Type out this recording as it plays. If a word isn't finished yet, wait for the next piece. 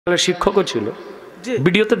শিক্ষকও ছিল,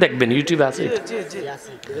 ভিডিওতে দেখবেন, ইউটিউবে আছে।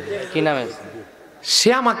 কি নামে? সে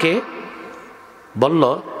আমাকে বলল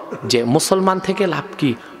যে মুসলমান থেকে লাভ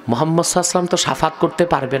কি, মুহাম্মদ সাল্লাল্লাহু আলাইহি ওয়াসাল্লাম তো শাফাত করতে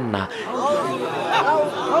পারবেন না,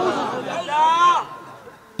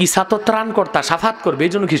 ঈসা তো ত্রাণ কর্তা, শাফাত করবে,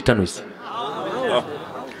 এই জন্য খ্রিস্টান হইছে।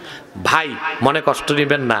 ভাই মনে কষ্ট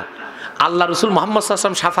নেবেন না, আল্লাহ রাসূল মুহাম্মদ সাল্লাল্লাহু আলাইহি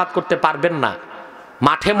ওয়াসাল্লাম শাফাত করতে পারবেন না,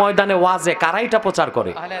 মাঠে ময়দানে ওয়াজে কারাই এটা প্রচার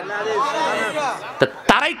করে?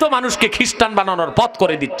 তারাই তো মানুষকে খ্রিস্টান বানানোর পথ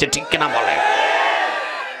করে দিচ্ছে, ঠিক কিনা বলে?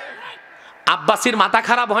 আব্বাসির মাথা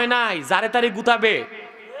খারাপ হয় নাই, যারে তারে গুতাবে,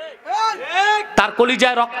 তার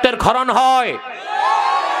কলিজায় রক্তের ক্ষরণ হয়,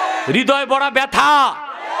 হৃদয় বড় ব্যথা,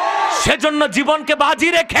 সেজন্য জীবনকে বাজি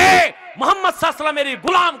রেখে মুহাম্মদ সাল্লাল্লাহু আলাইহি ওয়াসাল্লামের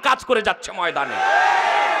গোলাম কাজ করে যাচ্ছে ময়দানে।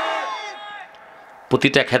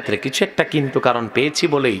 প্রতিটা ক্ষেত্রে কিছু একটা কিন্তু কারণ পেয়েছি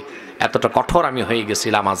বলেই এতটা কঠোর আমি হয়ে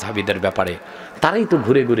গেছিলাম আজহাবিদের ব্যাপারে। তারাই তো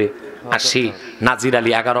ঘুরে ঘুরে আসি। নাজির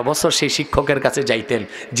আলী 11 বছর সেই শিক্ষকের কাছে যাইতেন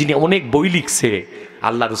যিনি অনেক বই লিখছে,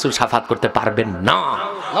 আল্লাহ রাসূল শাফাত করতে পারবেন না,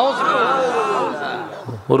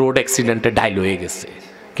 রোড অ্যাক্সিডেন্টে ডাইল হয়ে গেছে।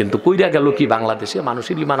 কিন্তু কইরা গেল কি, বাংলাদেশে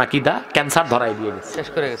মানুষের ঈমান আকীদা ক্যান্সার ধরাই দিয়ে গেছে, শেষ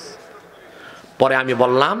করে গেছে। পরে আমি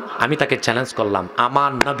বললাম, আমি তাকে চ্যালেঞ্জ করলাম,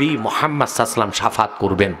 আমার নবী মুহাম্মদ সাল্লাল্লাহু আলাইহি ওয়াসাল্লাম শাফাত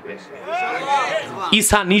করবেন,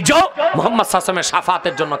 ঈসা নিজেও মুহাম্মদ সাল্লাল্লাহু আলাইহি ওয়াসাল্লামের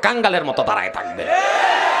শাফাতের জন্য কাঙ্গালের মতো দাঁড়ায় থাকবে।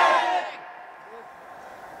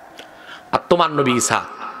 আর তোমার নবী ঈসা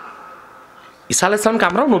আলাইহিস সালামকে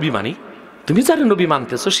আমরাও নবী মানি, তুমি যারা নবী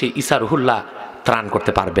মানতেছো সেই ঈসা রুহুল্লাহ ত্রাণ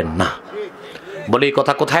করতে পারবেন না। বলে এই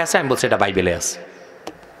কথা কোথায় আছে? আমি বলছি এটা বাইবেলে আছে।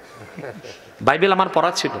 বাইবেল আমার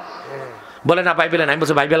পড়া ছিল। বলে না বাইবেলে না। আমি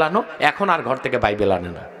বলছি বাইবেল আনো। এখন আর ঘর থেকে বাইবেল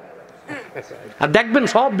আনে না। আর দেখবেন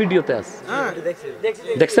সব ভিডিওতে আছে,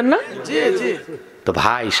 দেখছেন না? তো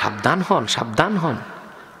ভাই সাবধান হন, সাবধান হন।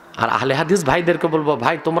 আর আহলে হাদিস ভাইদেরকে বলবো,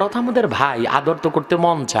 ভাই তোমরাও তো আমাদের ভাই, আদর তো করতে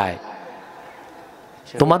মন চায়।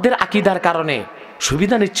 তোমাদের আকীদার কারণে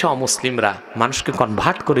সুবিধা নিচ্ছে অমুসলিমরা, মানুষকে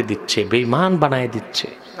কনভার্ট করে দিচ্ছে, বেঈমান বানায় দিচ্ছে।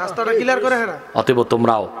 অতএব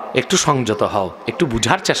তোমরাও একটু সংযত হও, একটু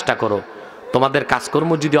বুঝার চেষ্টা করো। তোমাদের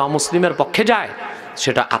কাজকর্ম যদি অমুসলিমের পক্ষে যায়,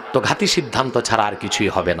 সেটা আত্মঘাতী সিদ্ধান্ত ছাড়া আর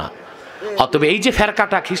কিছুই হবে না। অতএব এই যে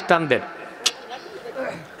ফেরকাটা খ্রিস্টানদের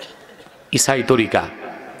ঈসাই তরিকা,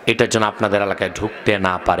 এটার জন্য আপনাদের এলাকায় ঢুকতে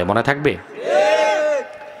না পারে, মনে থাকবে।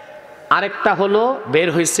 আরেকটা হলো বের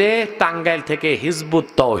হয়েছে টাঙ্গাইল থেকে হিজবুত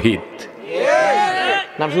তাওহীদ,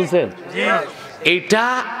 নাম শুনছেন?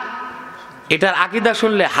 এটার আকীদা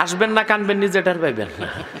শুনলে হাসবেন না কানবেন নিজেটার পাইবেন না,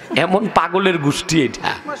 এমন পাগলের গোষ্ঠী এটা।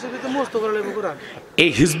 এই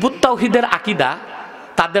হিজবুত তাওহীদের আকীদা,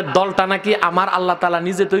 তাদের দলটা নাকি আমার আল্লাহ তাআলা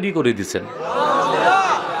নিজে তৈরি করে দিয়েছেন।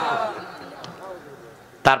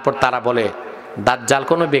 তারপর তারা বলে দাজ্জাল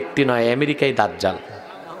কোনো ব্যক্তি নয়, আমেরিকাই দাজ্জাল।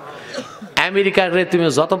 আমেরিকার রে তুমি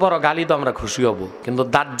যত বড় গালি তো আমরা খুশি হব, কিন্তু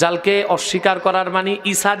দাজ্জালকে অস্বীকার করার মানে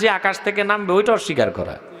ঈসা যে আকাশ থেকে নামবে ওইটা অস্বীকার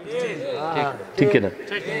করা, ঠিক না?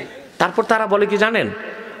 তারপর তারা বলে কি জানেন,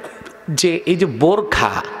 যে এই যে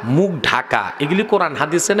বোরখা, মুখ ঢাকা, এগুলি কোরআন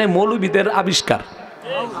হাদিসে নেই, মৌলবীদের আবিষ্কার।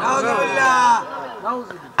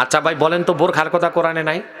 আচ্ছা ভাই বলেন তো, বোরখার কথা কোরআনে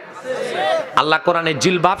নাই? আল্লাহ কোরআনে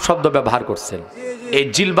জিলবাব শব্দ ব্যবহার করছেন, এই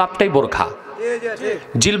জিলবাবটাই বোরখা।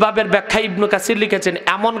 জিলবাবের ব্যাখ্যা ইবনে কাসির লিখেছেন,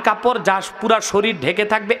 এমন কাপড় যা পুরো শরীর ঢেকে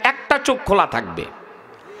থাকবে, একটা চোখ খোলা থাকবে।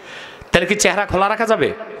 তাহলে কি চেহারা খোলা রাখা যাবে?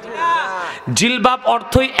 জিলবাব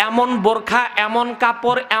অর্থই এমন বোরখা, এমন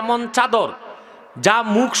কাপড়, এমন চাদর যা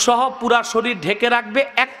মুখ সহ পুরা শরীর ঢেকে রাখবে,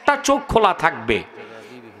 একটা চোখ খোলা থাকবে।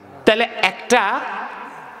 তাহলে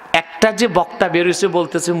একটা যে বক্তা বেরোছে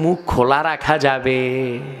বলতেছে মুখ খোলা রাখা যাবে,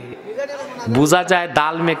 বোঝা যায়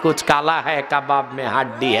দাল মে কুছ কালা হ্যায়, কাবাব মে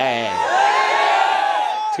হাড্ডি হ্যায়,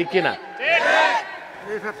 ঠিক কিনা?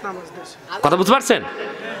 কথা বুঝতে পারছেন?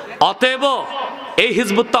 অতএব এই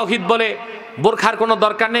হিজবুত তাওহীদ বলে বোরখার কোনো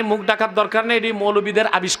দরকার নেই, মুখ ঢাকার দরকার নেই, এটি মৌলবীদের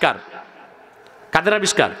আবিষ্কার। কাদের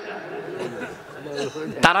আবিষ্কার?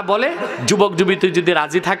 তারা বলে যুবক যুবতী যদি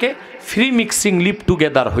রাজি থাকে, ফ্রি মিক্সিং লিভ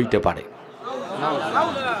টুগেদার হইতে পারে।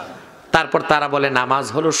 তারপর তারা বলে নামাজ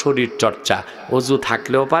হলো শরীর চর্চা, ওযু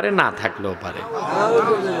থাকলেও পারে, না থাকলেও পারে।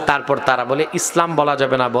 তারপর তারা বলে ইসলাম বলা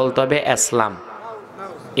যাবে না, বলতে হবে ইসলাম।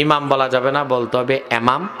 ইমাম বলা যাবে না, বলতে হবে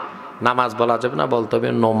এমাম। নামাজ বলা যাবে না, বলতে হবে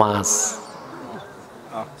নমাজ।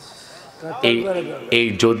 এই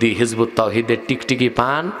যদি হিজবুত তাওহীদের টিকটিকি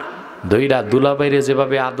পান, দইরা দুলাভাইরে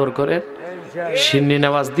যেভাবে আদর করেন, সিন্নি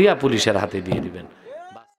নামাজ দিয়া পুলিশের হাতে দিয়ে দিবেন।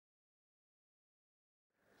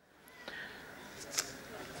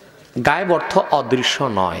 গায়েব অর্থ অদৃশ্য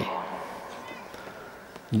নয়।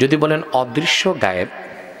 যদি বলেন অদৃশ্য গায়েব,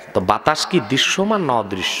 তো বাতাস কি দৃশ্যমান না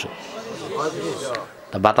অদৃশ্য?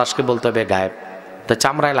 তা বাতাসকে বলতে হবে গায়েব। তো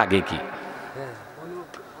চামড়ায় লাগে কি?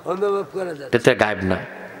 গায়েব না।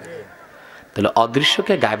 তাহলে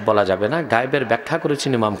অদৃশ্যকে গায়েব বলা যাবে না। গায়েবের ব্যাখ্যা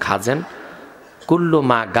করেছেন ইমাম খাজেন, কুল্লু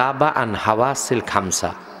মা গাবা আন হাওয়াসিল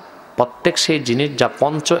খামসা, প্রত্যেক সেই জিনিস যা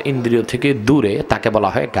পঞ্চ ইন্দ্রিয় থেকে দূরে তাকে বলা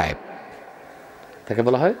হয় গায়েব। তাকে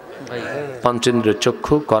বলা হয় পঞ্চেন্দ্রিয়,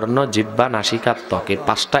 চক্ষু, কর্ণ, জিহ্বা, নাসিকা, ত্বক, এই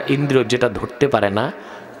পাঁচটা ইন্দ্রিয় যেটা ধরতে পারে না,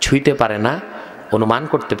 ছুঁইতে পারে না, অনুমান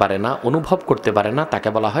করতে পারে না, অনুভব করতে পারে না, তাকে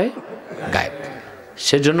বলা হয় গায়েব।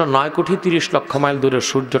 সেজন্য 9,30,00,000 মাইল দূরে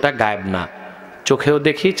সূর্যটা গায়েব না, চোখেও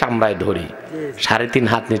দেখি, চামড়ায় ধরি, 3.5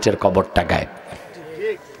 হাত নিচের কবরটা গায়েব।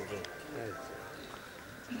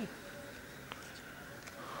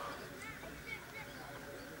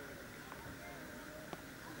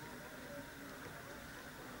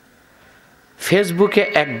 ফেসবুকে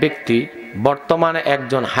এক ব্যক্তি বর্তমানে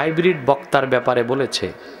একজন হাইব্রিড বক্তার ব্যাপারে বলেছে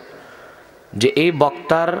যে এই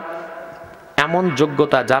বক্তার এমন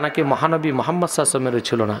যোগ্যতা যা নাকি মহানবী মুহাম্মদ সাল্লাল্লাহু আলাইহি ওয়াসাল্লামের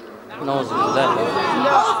ছিল না।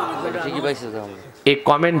 এই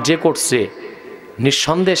কমেন্ট যে করছে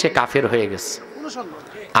নিঃসন্দেহে সে কাফের হয়ে গেছে,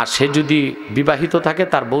 আর সে যদি বিবাহিত থাকে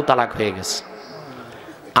তার বউ তালাক হয়ে গেছে।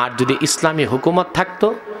 আর যদি ইসলামী হুকুমত থাকতো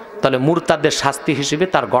তাহলে মুরতাদের শাস্তি হিসেবে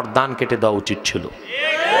তার গর্দান কেটে দেওয়া উচিত ছিল।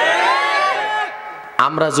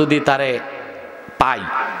 আমরা যদি তারে পাই,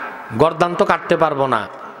 গর্দান তো কাটতে পারবো না,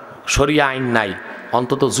 শরিয়া আইন নাই,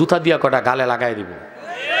 অন্তত জুতা দিয়া কটা গালে লাগাই দিব,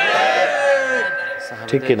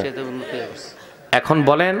 ঠিক কিনা? এখন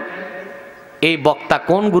বলেন এই বক্তা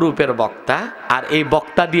কোন গ্রুপের বক্তা, আর এই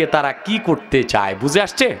বক্তা দিয়ে তারা কি করতে চায়? বুঝে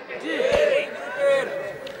আসছে?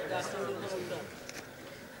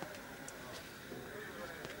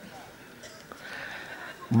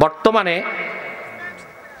 বর্তমানে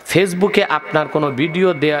ফেসবুকে আপনার কোনো ভিডিও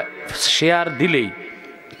দেয়া শেয়ার দিলেই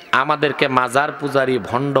আমাদেরকে মাজার পূজারি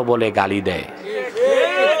ভণ্ড বলে গালি দেয়।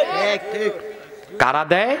 কারা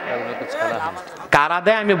দেয়? কারা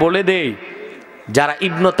দেয় আমি বলে দেই, যারা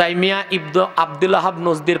ইবনে তাইমিয়া, ইবনে আব্দুল্লাহ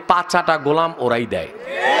নজদির পাঁচাটা গোলাম ওরাই দেয়।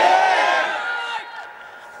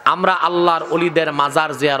 আমরা আল্লাহর ওলিদের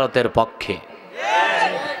মাজার জিয়ারতের পক্ষে,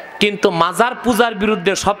 কিন্তু মাজার পূজার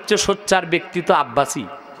বিরুদ্ধে সবচেয়ে সোচ্চার ব্যক্তি তো আব্বাসী।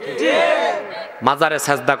 মাজারে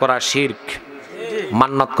সাজদা করা শিরক,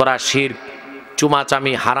 মান্নত করা শিরক,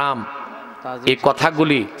 চুমাচামি হারাম, এই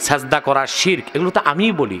কথাগুলি সাজদা করা শিরক, এগুলো তো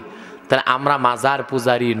আমিই বলি। তাহলে আমরা মাজার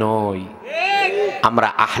পূজারি নই, আমরা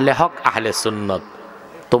আহলে হক, আহলে সুন্নত।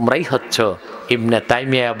 তোমরাই হচ্ছ ইবনে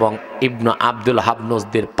তাইমিয়া এবং ইবনে আব্দুল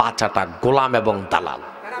হাবনজদের পাঁচাটা গোলাম এবং দালাল।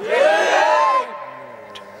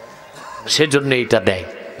 সেজন্য এইটা দেয়।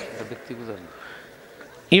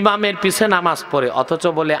 ইমামের পিছে নামাজ পড়ে অথচ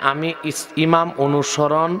বলে আমি ইমাম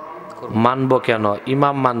অনুসরণ মানবো কেন,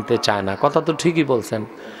 ইমাম মানতে চায় না। কথা তো ঠিকই বলছেন।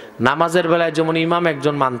 নামাজের বেলায় যেমন ইমাম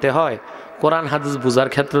একজন মানতে হয়, কোরআন হাদিস বুঝার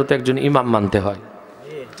ক্ষেত্রে তো একজন ইমাম মানতে হয়।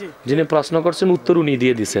 যিনি প্রশ্ন করছেন উত্তর উনি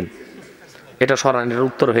দিয়ে দিচ্ছেন, এটা সরানের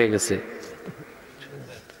উত্তর হয়ে গেছে।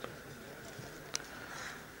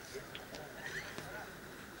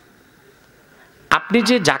 আপনি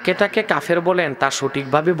যে যাকে তাকে কাফের বলেন তা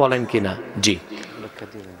সঠিকভাবে বলেন কিনা? জি,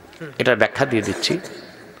 এটার ব্যাখ্যা দিয়ে দিচ্ছি।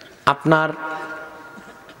 আপনার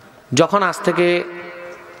যখন আজ থেকে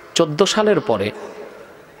 14 সালের পরে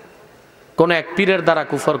কোনো এক পীরের দ্বারা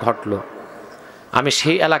কুফর ঘটল, আমি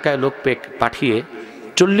সেই এলাকায় লোক পাঠিয়ে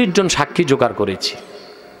 40 জন সাক্ষী জোগাড় করেছি।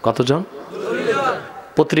 কতজন?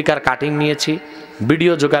 পত্রিকার কাটিং নিয়েছি,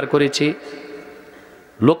 ভিডিও জোগাড় করেছি,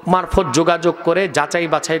 লোক মারফত যোগাযোগ করে যাচাই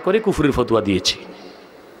বাছাই করে কুফরির ফতোয়া দিয়েছি।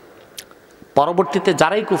 পরবর্তীতে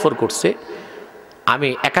যারাই কুফর করছে আমি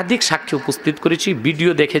একাধিক সাক্ষী উপস্থিত করেছি,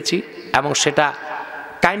 ভিডিও দেখেছি, এবং সেটা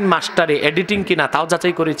কাইন মাস্টারে এডিটিং কিনা তাও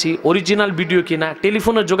যাচাই করেছি, অরিজিনাল ভিডিও কিনা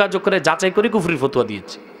টেলিফোনে যোগাযোগ করে যাচাই করে কুফরির ফতোয়া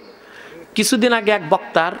দিয়েছি। কিছুদিন আগে এক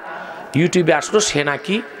বক্তার ইউটিউবে আসলো, সে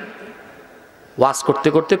নাকি ওয়াজ করতে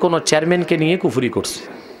করতে কোনো চেয়ারম্যানকে নিয়ে কুফরি করছে।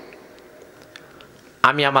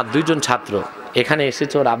 আমি আমার 2 জন ছাত্র এখানে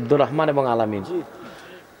এসেছে, ওর আব্দুর রহমান এবং আলামিন,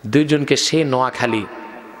 2 জনকে সে নোয়াখালী,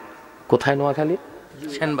 কোথায় নোয়াখালী?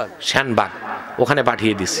 শ্যানবাগ, ওখানে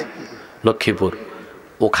পাঠিয়ে দিছে, লক্ষ্মীপুর।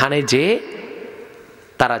 ওখানে যে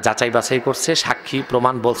তারা যাচাই বাছাই করছে, সাক্ষী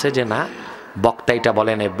প্রমাণ বলছে যে না, বক্তা এটা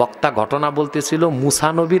বলে নাই। বক্তা ঘটনা বলতেছিল মুসা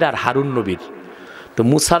নবীর আর হারুন নবীর। তো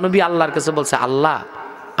মুসা নবী আল্লাহর কাছে বলছে, আল্লাহ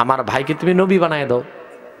আমার ভাইকে তুমি নবী বানায় দাও।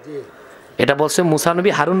 এটা বলছে মুসা নবী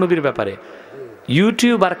হারুন নবীর ব্যাপারে।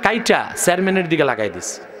 ইউটিউব আর কাইটা চেয়ারম্যানের দিকে লাগাই দিস।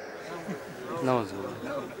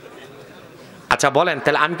 আচ্ছা বলেন,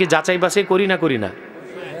 তাহলে আমি কি যাচাই বাছাই করি না? করি না।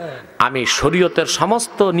 আমি শরীয়তের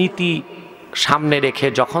সমস্ত নীতি সামনে রেখে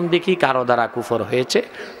যখন দেখি কারো দ্বারা কুফর হয়েছে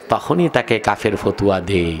তখনই তাকে কাফের ফতুয়া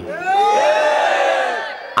দেই।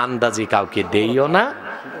 আন্দাজি কাউকে দেইও না,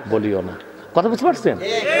 বলিও না। কথা বুঝতে পারছেন?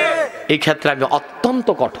 এই ক্ষেত্রে আমি অত্যন্ত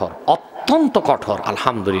কঠোর। অত্যন্ত কঠোর।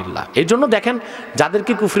 আলহামদুলিল্লাহ। এই জন্য দেখেন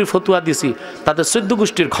যাদেরকে কুফরি ফতুয়া দিছি তাদের 14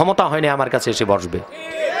 গোষ্ঠীর ক্ষমতা হয়নি আমার কাছে এসে বসবে।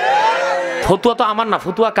 ফতুয়া তো আমার না,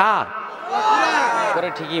 ফতুয়া কার? পরে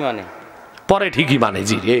ঠিকই মানে, পরে ঠিকই মানে।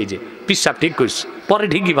 জি, এই যে পিসাব ঠিক করিস, পরে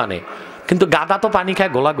ঠিকই মানে। কিন্তু গাদা তো পানি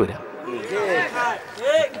খায় গোলা কইরা,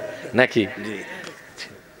 নাকি?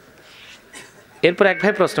 এরপর এক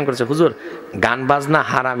ভাই প্রশ্ন করেছে, হুজুর গান বাজনা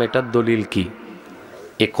হারাম, এটার দলিল কি?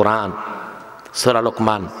 এ কোরআন, সূরা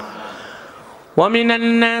লোকমান, وَمِنَ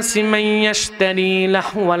النَّاسِ مَن يَشْتَرِي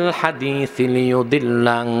لَهْوَ الْحَدِيثِ لِيُضِلَّ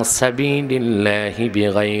عَن سَبِيلِ اللَّهِ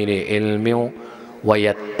بِغَيْرِ عِلْمٍ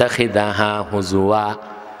وَيَتَّخِذَهَا هُزُوًا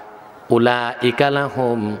أُولَئِكَ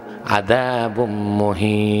لَهُمْ عَذَابٌ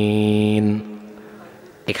مُهِينٌ।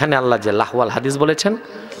 এখানে আল্লাহ যে লাহওয়াল হাদিস বলেছেন,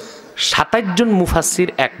 27 জন মুফাসসির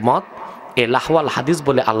একমত এ লাহওয়াল হাদিস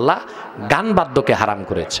বলে আল্লাহ গান বাদ্যকে হারাম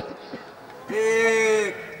করেছে।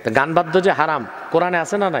 গান বাদ্য যে হারাম কোরআনে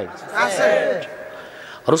আছে না নাই? আছে।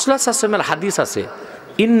 রাসূলুল্লাহ সাল্লাল্লাহু আলাইহি ওয়াসাল্লামের হাদিস আছে,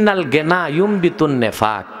 ইন্নাল গিনা ইউমবিতুন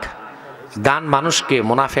নিফাক, গান মানুষকে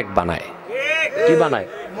মুনাফিক বানায়। কি বানায়?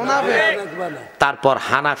 মুনাফিক বানায়। তারপর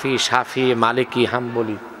হানাফি, শাফি, মালিকি,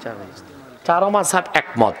 হাম্বলি চার মাযহাব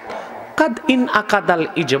একমত, কাদ ইন আকাদাল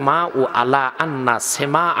ইজমাউ আলা আন্না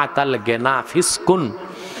সিমাআতাল গিনা ফিসকুন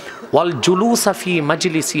ওয়াল জুলুসা ফি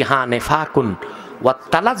মাজলিসিহা নিফাকুন ওয়াত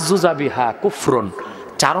তালাজ্জুজা বিহা কুফরুন।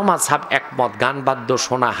 চারো মাযহাব একমত গান বাদ্য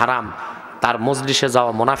শোনা হারাম, তার মজলিসে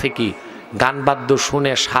যাওয়া মুনাফিকি, গান বাদ্য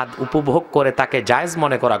শুনে স্বাদ উপভোগ করে তাকে জায়েজ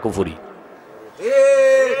মনে করা কুফরি।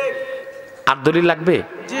 আর দলিল লাগবে?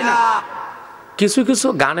 কিছু কিছু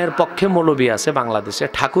গানের পক্ষে মৌলবী আছে বাংলাদেশে,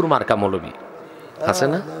 ঠাকুর মার্কা মৌলবী আছে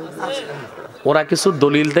না? ওরা কিছু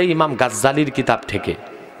দলিল দেয় ইমাম গাজ্জালির কিতাব থেকে,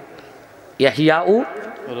 ইহইয়া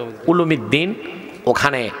উলুমিদ্দিন,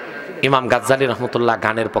 ওখানে ইমাম গাজ্জালি রহমতুল্লাহ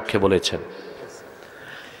গানের পক্ষে বলেছেন,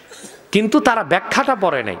 কিন্তু তারা ব্যাখ্যাটা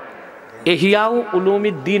পড়ে নাই। ইহইয়াউ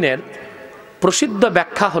উলুমিদ্দিনের প্রসিদ্ধ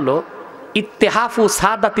ব্যাখ্যা হলো ইত্তেহাফু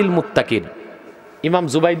সাদাতিল মুত্তাকিন, ইমাম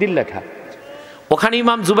জুবাইদির লেখা। ওখানে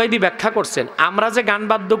ইমাম জুবাইদি ব্যাখ্যা করছেন, আমরা যে গান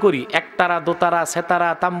বাদ্য করি একতারা, দোতারা, সেতারা,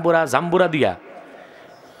 তাম্বুরা, জাম্বুরা দিয়া,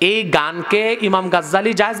 এই গানকে ইমাম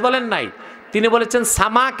গাজ্জালি জায়েজ বলেন নাই। তিনি বলেছেন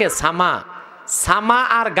সামাকে, সামা, সামা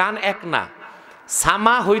আর গান এক না।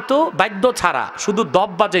 সামা হইতো বাদ্য ছাড়া, শুধু দফ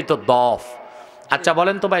বাজাইতো, দফ। আচ্ছা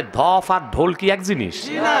বলেন তো ভাই, ধফ আর ঢোল কি এক জিনিস?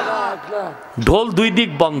 ঢোল দুই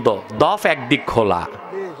দিক বন্ধ, দফ একদিক খোলা,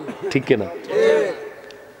 ঠিক কিনা?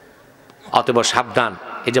 অতএব সাবধান,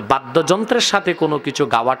 এই যে বাদ্যযন্ত্রের সাথে কোনো কিছু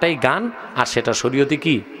গাওয়াটাই গান, আর সেটা শরীয়তে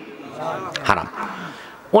কি? হারাম।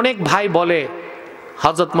 অনেক ভাই বলে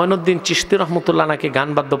হযরত মঈনুদ্দিন চিশতি রহমতুল্লাহ নাকি গান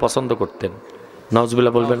বাদ্য পছন্দ করতেন।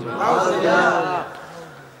 নাউজুবিল্লাহ বলবেন?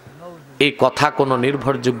 এই কথা কোনো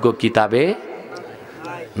নির্ভরযোগ্য কিতাবে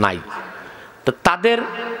নাই। তো তাদের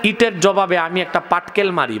ইটের জবাবে আমি একটা পাটকেল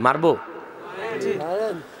মারবো?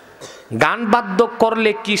 গান বাদ্য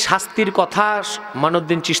করলে কি শাস্তির কথা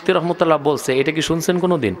মঈনুদ্দিন চিশতি রহমতুল্লাহ বলছে, এটা কি শুনছেন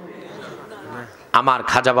কোনোদিন? আমার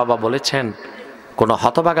খাজা বাবা বলেছেন, কোনো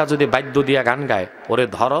হতভাগা যদি বাদ্য দিয়া গান গায়, ওরে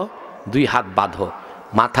ধরো, 2 হাত বাঁধো,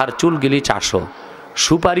 মাথার চুলগুলি চাষো,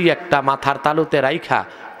 সুপারি একটা মাথার তালুতে রাইখা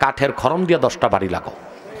কাঠের খরম দিয়া 10টা বাড়ি লাগো।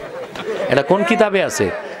 এটা কোন কিতাবে আছে?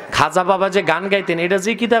 খাজা বাবা যে গান গাইতেন এটা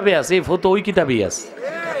যে কিতাবে আছে, এই ফটো ওই কিতাবেই আছে।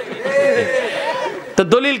 তো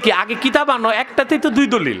দলিল কি? আগে কিতাব আনো, একটাতেই তো 2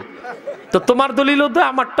 দলিল। তো তোমার দলিলও তো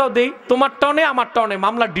আমারটাও দেই, তোমারটাও নেই আমারটাও নেই,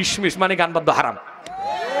 মামলা ডিসমিস, মানে গান বাদ্য হারাম।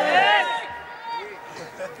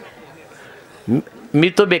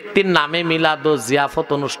 মৃত ব্যক্তির নামে মিলাদ ও জিয়াফত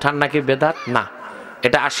অনুষ্ঠান নাকি বেদাত? না,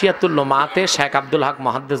 এটা আশিয়াতুল লুমাতে শেখ আব্দুল হক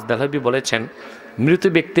মুহাদ্দিস দেহলভী বলেছেন, মৃত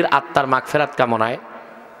ব্যক্তির আত্মার মাগফিরাত কামনায়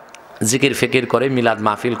জিকির ফিকির করে, মিলাদ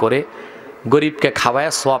মাহফিল করে, গরিবকে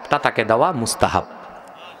খাওয়ায় সওয়াবটা তাকে দেওয়া মুস্তাহাব।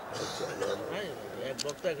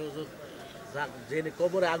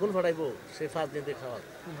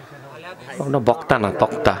 বক্তা না,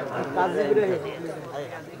 তক্তা।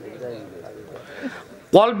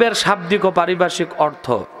 কলবের শাব্দিক ও পারিভাষিক অর্থ,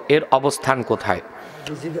 এর অবস্থান কোথায়?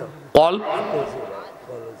 কলব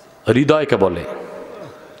হৃদয়কে বলে,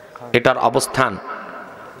 এটার অবস্থান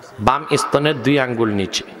বাম স্তনের 2 আঙ্গুল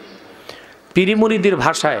নিচে। পীরি মুরিদির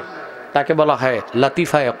ভাষায় তাকে বলা হয়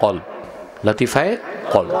লতিফায়ে কলব, লতিফায়ে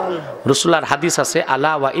কলব। রাসূলুল্লাহর হাদিস আছে,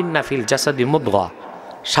 আলা ওয়া ইন্না ফিল জাসাদি মুদগা,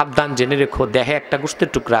 সাবধান জেনে রেখো, দেহে একটা গোশতের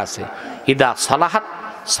টুকরা আছে, ইদা সালাহাত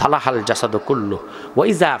সালাহাল জাসাদু কুল্লু ওয়া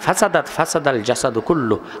ইজা ফাসাদাত ফাসাদাল জাসাদু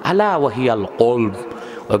কুল্লু আলা ওয়াহিয়াল কলব।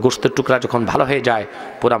 ওই গোশতের টুকরা যখন ভালো হয়ে যায়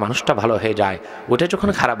পুরা মানুষটা ভালো হয়ে যায়, ওটা যখন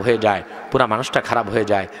খারাপ হয়ে যায় পুরা মানুষটা খারাপ হয়ে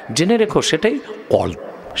যায়। জেনে রেখো সেটাই কলব,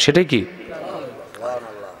 সেটাই কি?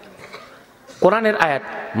 কোরআনের আয়াত,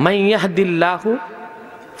 মান ইয়াহদিল্লাহু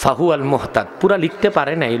ফাহুয়াল মুহতাদ, পুরা লিখতে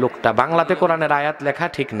পারে না এই লোকটা, বাংলাতে কোরআনের আয়াত লেখা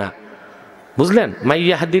ঠিক না। বুঝলেন?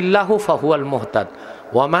 মাইয়াহদিল্লাহু ফাহুয়াল মুহতাদ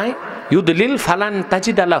ওয়া মাই ইউদলিল ফালান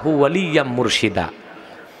তাজিদা লাহু ওয়ালিয়াম মুরশিদা।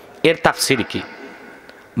 এর তাফসীর কি?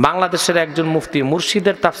 বাংলাদেশের একজন মুফতি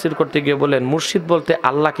মুর্শিদের তাফসীর করতে গিয়ে বলেন, মুর্শিদ বলতে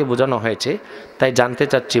আল্লাহকে বোঝানো হয়েছে, তাই জানতে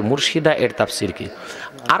চাচ্ছি মুর্শিদা এর তাফসীর কি?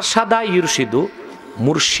 আরশাদা ইউরশিদু,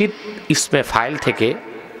 মুর্শিদ ইসমে ফাইল থেকে,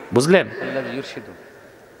 বুঝলেন?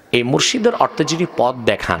 এই মুর্শিদের অর্থ যিনি পথ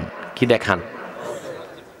দেখান, কি দেখান?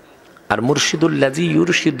 আর মুর্শিদুল্লাজি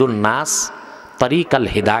ইউরশিদুন নাস তরিকাল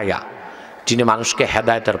হিদায়া, যিনি মানুষকে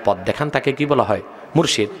হেদায়েতের পথ দেখান তাকে কি বলা হয়?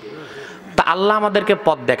 মুর্শিদ। তা আল্লাহ আমাদেরকে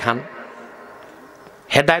পথ দেখান।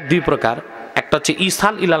 হেদায়েত দুই প্রকার, একটা হচ্ছে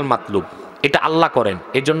ইসাল ইলাল মাতলুব, এটা আল্লাহ করেন,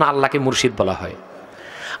 এই জন্য আল্লাহকে মুর্শিদ বলা হয়।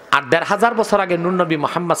 আর ১৫০০ বছর আগে নূর নবী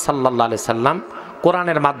মুহাম্মদ সাল্লাল্লাহু আলাইহি সাল্লাম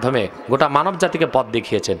কোরআনের মাধ্যমে গোটা মানব জাতিকে পথ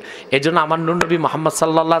দেখিয়েছেন, এই জন্য আমার নূর নবী মুহাম্মদ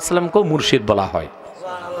সাল্লাল্লাহু আলাইহি সাল্লামকেও মুর্শিদ বলা হয়।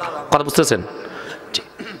 কথা বুঝতেছেন?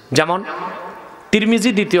 যেমন তিরমিজি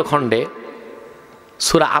 ২য় খণ্ডে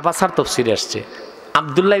সূরা আবাসার তাফসীরে আসছে,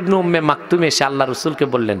 আব্দুল্লাহ ইবনে উম্মে মাকতুম এসে আল্লাহ রসুলকে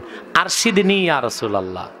বললেন, আরশিদনি ইয়া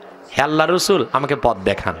রাসূলুল্লাহ, হে আল্লাহ রসুল আমাকে পথ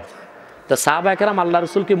দেখান। তো সাহাবায়ে কেরাম আল্লাহ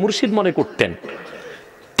রসুলকে মুর্শিদ মনে করতেন।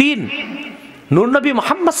 ৩, নূর নবী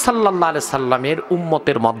মুহাম্মদ সাল্লাল্লাহু আলাইহি সাল্লামের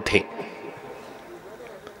উম্মতের মধ্যে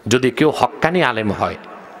যদি কেউ হক্কানি আলেম হয়,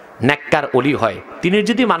 নেককার ওলি হয়, তিনি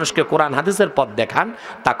যদি মানুষকে কোরআন হাদিসের পথ দেখান,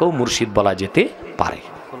 তাকেও মুর্শিদ বলা যেতে পারে।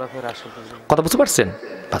 কথা বুঝতে পারছেন?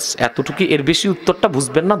 বাস এতটুকু, এর বেশি উত্তরটা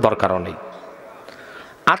বুঝবেন না, দরকারও নেই।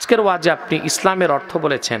 আজকের ওয়াজে আপনি ইসলামের অর্থ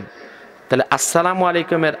বলেছেন, তাহলে আসসালামু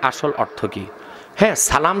আলাইকুমের আসল অর্থ কি? হ্যাঁ,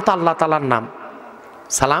 সালাম তো আল্লাহ তাআলার নাম,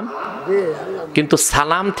 সালাম, কিন্তু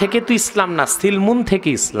সালাম থেকে তো ইসলাম না, সিলমুন থেকে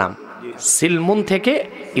ইসলাম, সিলমুন থেকে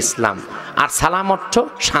ইসলাম। আর সালাম অর্থ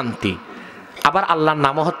শান্তি, আবার আল্লাহর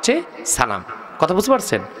নামও হচ্ছে সালাম। কথা বুঝতে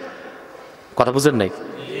পারছেন? কথা বুঝেন নাই?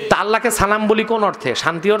 তা আল্লাহকে সালাম বলি কোন অর্থে?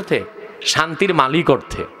 শান্তি অর্থে, শান্তির মালিক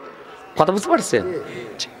অর্থে। কথা বুঝতে পারছেন?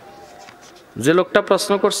 যে লোকটা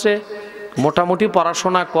প্রশ্ন করছে মোটামুটি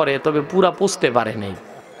পড়াশোনা করে, তবে পুরা বুঝতে পারে নাই।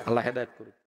 আল্লাহ হেদায়েত করুন।